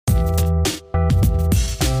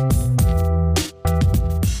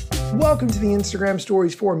Welcome to the Instagram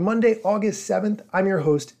stories for Monday, August 7th. I'm your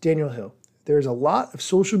host, Daniel Hill. There's a lot of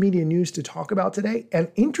social media news to talk about today,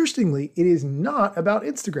 and interestingly, it is not about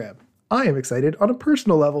Instagram. I am excited on a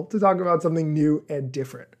personal level to talk about something new and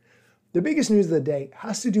different. The biggest news of the day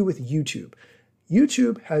has to do with YouTube.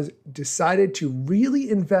 YouTube has decided to really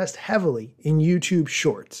invest heavily in YouTube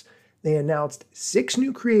Shorts. They announced 6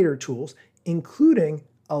 new creator tools, including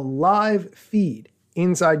a live feed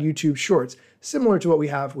inside YouTube Shorts, similar to what we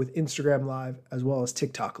have with Instagram Live as well as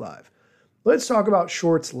TikTok Live. Let's talk about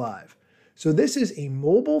Shorts Live. So this is a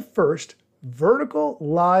mobile-first vertical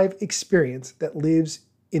live experience that lives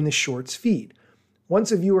in the Shorts feed.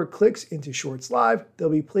 Once a viewer clicks into Shorts Live,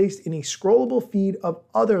 they'll be placed in a scrollable feed of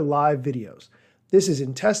other live videos. This is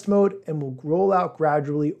in test mode and will roll out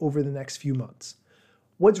gradually over the next few months.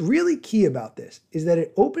 What's really key about this is that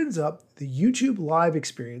it opens up the YouTube Live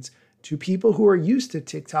experience to people who are used to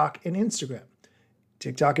TikTok and Instagram.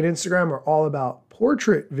 TikTok and Instagram are all about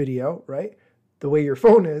portrait video, right? The way your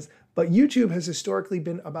phone is, but YouTube has historically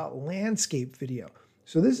been about landscape video.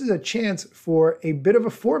 So this is a chance for a bit of a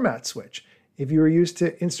format switch. If you were used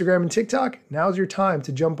to Instagram and TikTok, now's your time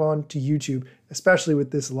to jump on to YouTube, especially with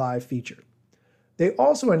this live feature. They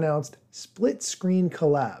also announced Split Screen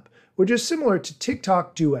Collab, which is similar to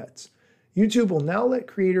TikTok Duets. YouTube will now let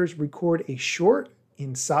creators record a short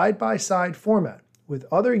in side-by-side format with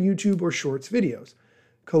other YouTube or Shorts videos.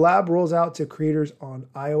 Collab rolls out to creators on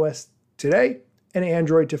iOS today and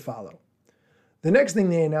Android to follow. The next thing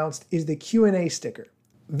they announced is the Q&A sticker.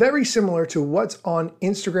 Very similar to what's on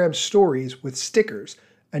Instagram stories with stickers,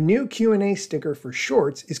 a new Q&A sticker for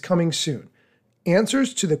Shorts is coming soon.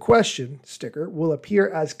 Answers to the question sticker will appear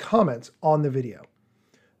as comments on the video.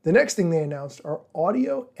 The next thing they announced are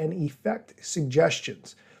audio and effect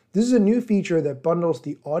suggestions. This is a new feature that bundles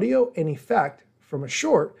the audio and effect from a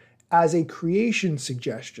short as a creation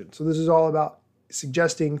suggestion. So this is all about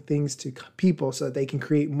suggesting things to people so that they can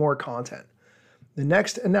create more content. The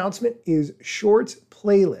next announcement is Shorts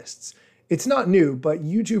playlists. It's not new, but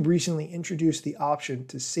YouTube recently introduced the option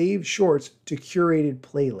to save Shorts to curated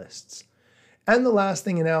playlists. And the last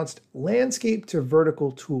thing announced, landscape to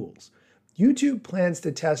vertical tools. YouTube plans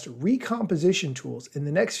to test recomposition tools in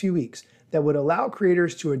the next few weeks that would allow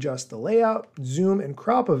creators to adjust the layout, zoom, and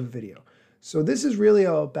crop of a video. So this is really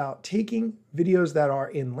about taking videos that are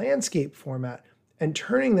in landscape format and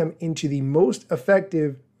turning them into the most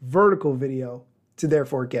effective vertical video to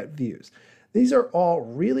therefore get views. These are all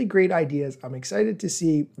really great ideas. I'm excited to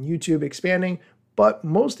see YouTube expanding, but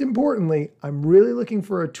most importantly, I'm really looking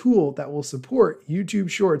for a tool that will support YouTube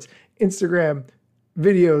Shorts, Instagram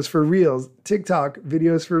videos for Reels, TikTok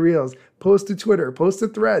videos for Reels, post to Twitter, post to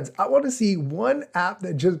Threads. I want to see one app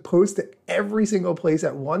that just posts to every single place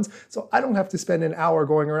at once, so I don't have to spend an hour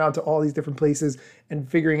going around to all these different places and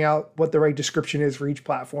figuring out what the right description is for each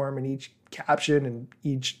platform and each caption and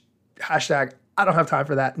each hashtag. I don't have time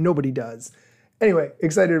for that. Nobody does. Anyway,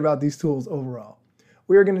 excited about these tools overall.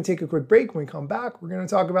 We are going to take a quick break. When we come back, we're going to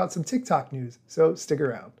talk about some TikTok news, so stick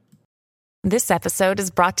around. This episode is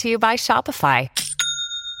brought to you by Shopify.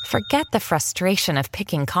 Forget the frustration of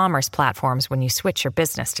picking commerce platforms when you switch your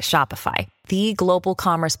business to Shopify, the global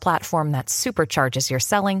commerce platform that supercharges your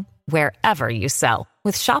selling wherever you sell.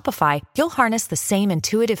 With Shopify, you'll harness the same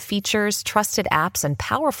intuitive features, trusted apps, and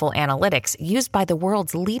powerful analytics used by the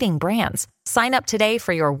world's leading brands. Sign up today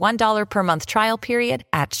for your $1 per month trial period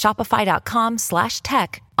at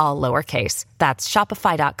shopify.com/tech, all lowercase. That's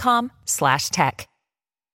shopify.com/tech.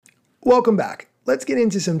 Welcome back. Let's get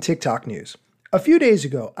into some TikTok news. A few days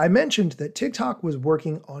ago, I mentioned that TikTok was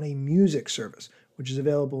working on a music service, which is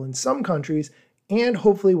available in some countries and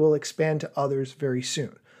hopefully will expand to others very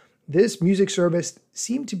soon. This music service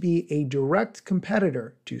seemed to be a direct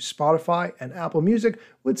competitor to Spotify and Apple Music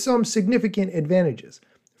with some significant advantages.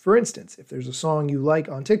 For instance, if there's a song you like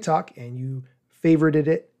on TikTok and you favorited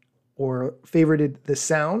it or favorited the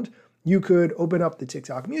sound, you could open up the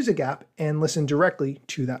TikTok Music app and listen directly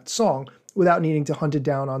to that song without needing to hunt it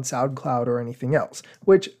down on SoundCloud or anything else,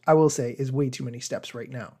 which I will say is way too many steps right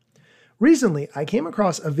now. Recently, I came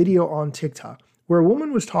across a video on TikTok where a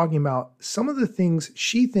woman was talking about some of the things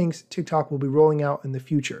she thinks TikTok will be rolling out in the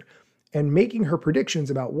future and making her predictions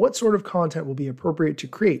about what sort of content will be appropriate to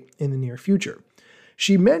create in the near future.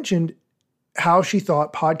 She mentioned how she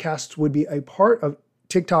thought podcasts would be a part of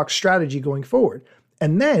TikTok's strategy going forward.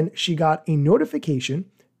 And then she got a notification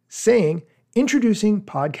saying, introducing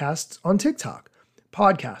podcasts on TikTok.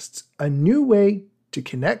 Podcasts, a new way to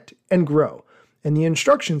connect and grow. And the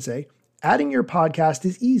instructions say, adding your podcast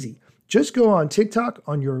is easy. Just go on TikTok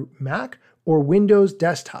on your Mac or Windows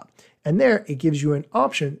desktop And there it gives you an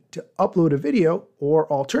option to upload a video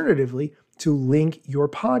or alternatively to link your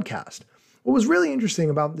podcast. What was really interesting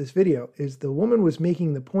about this video is the woman was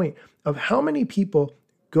making the point of how many people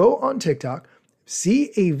go on TikTok,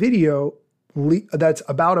 see a video that's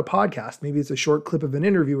about a podcast, maybe it's a short clip of an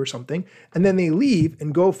interview or something, and then they leave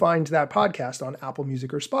and go find that podcast on Apple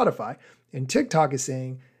Music or Spotify. And TikTok is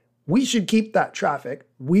saying, we should keep that traffic.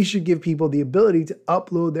 We should give people the ability to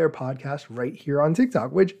upload their podcast right here on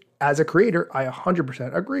TikTok, which as a creator, I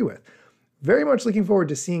 100% agree with. Very much looking forward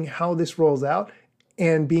to seeing how this rolls out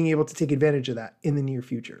and being able to take advantage of that in the near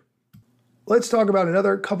future. Let's talk about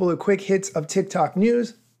another couple of quick hits of TikTok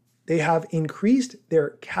news. They have increased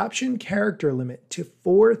their caption character limit to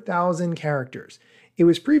 4,000 characters. It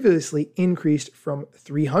was previously increased from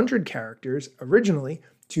 300 characters originally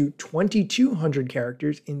to 2,200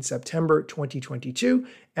 characters in September 2022.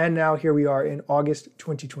 And now here we are in August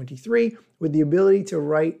 2023 with the ability to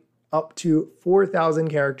write up to 4,000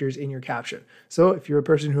 characters in your caption. So if you're a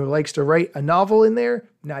person who likes to write a novel in there,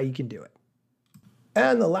 now you can do it.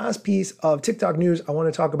 And the last piece of TikTok news I want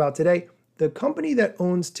to talk about today, the company that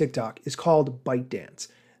owns TikTok is called ByteDance.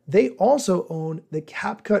 They also own the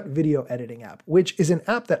CapCut video editing app, which is an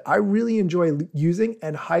app that I really enjoy using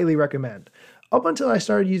and highly recommend. Up until I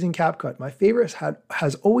started using CapCut, my favorite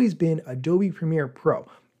has always been Adobe Premiere Pro,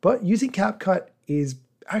 but using CapCut is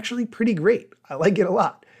actually pretty great. I like it a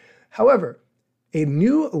lot. However, a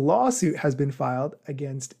new lawsuit has been filed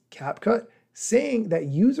against CapCut saying that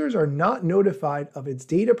users are not notified of its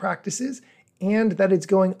data practices and that it's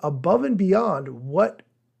going above and beyond what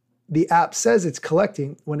the app says it's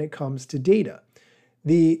collecting when it comes to data.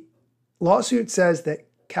 The lawsuit says that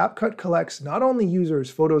CapCut collects not only users'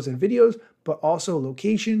 photos and videos, but also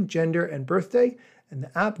location, gender, and birthday, and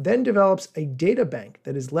the app then develops a data bank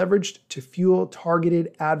that is leveraged to fuel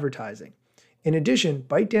targeted advertising. In addition,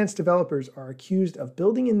 ByteDance developers are accused of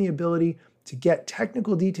building in the ability to get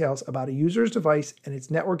technical details about a user's device and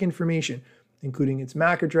its network information, including its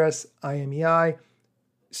MAC address, IMEI,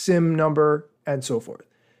 SIM number, and so forth.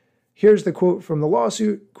 Here's the quote from the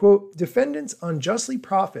lawsuit, quote, "Defendants unjustly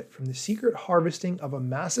profit from the secret harvesting of a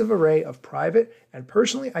massive array of private and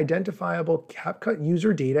personally identifiable CapCut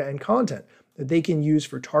user data and content that they can use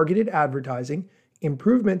for targeted advertising,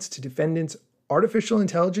 improvements to defendants' artificial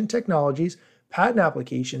intelligence technologies, patent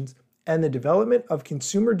applications, and the development of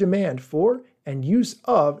consumer demand for and use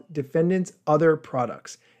of defendants' other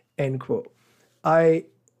products," end quote. I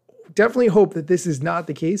definitely hope that this is not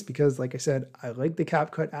the case because, like I said, I like the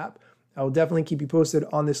CapCut app. I will definitely keep you posted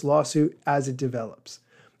on this lawsuit as it develops.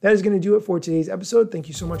 That is going to do it for today's episode. Thank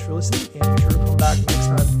you so much for listening, and be sure to come back next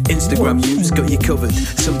time. Instagram news got you covered.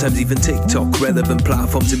 Sometimes even TikTok. Relevant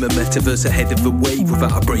platforms in the metaverse ahead of the wave.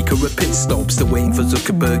 Without a break or a pit stop. Still waiting for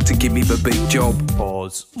Zuckerberg to give me the big job.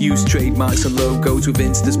 Pause. Use trademarks and logos with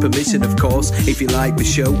Insta's permission, of course. If you like the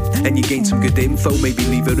show and you gain some good info, maybe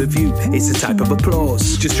leave a review. It's a type of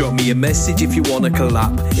applause. Just drop me a message if you want to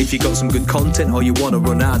collab. If you got some good content or you want to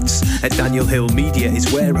run ads. At Daniel Hill Media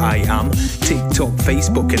is where I am. TikTok,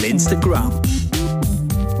 Facebook and Instagram.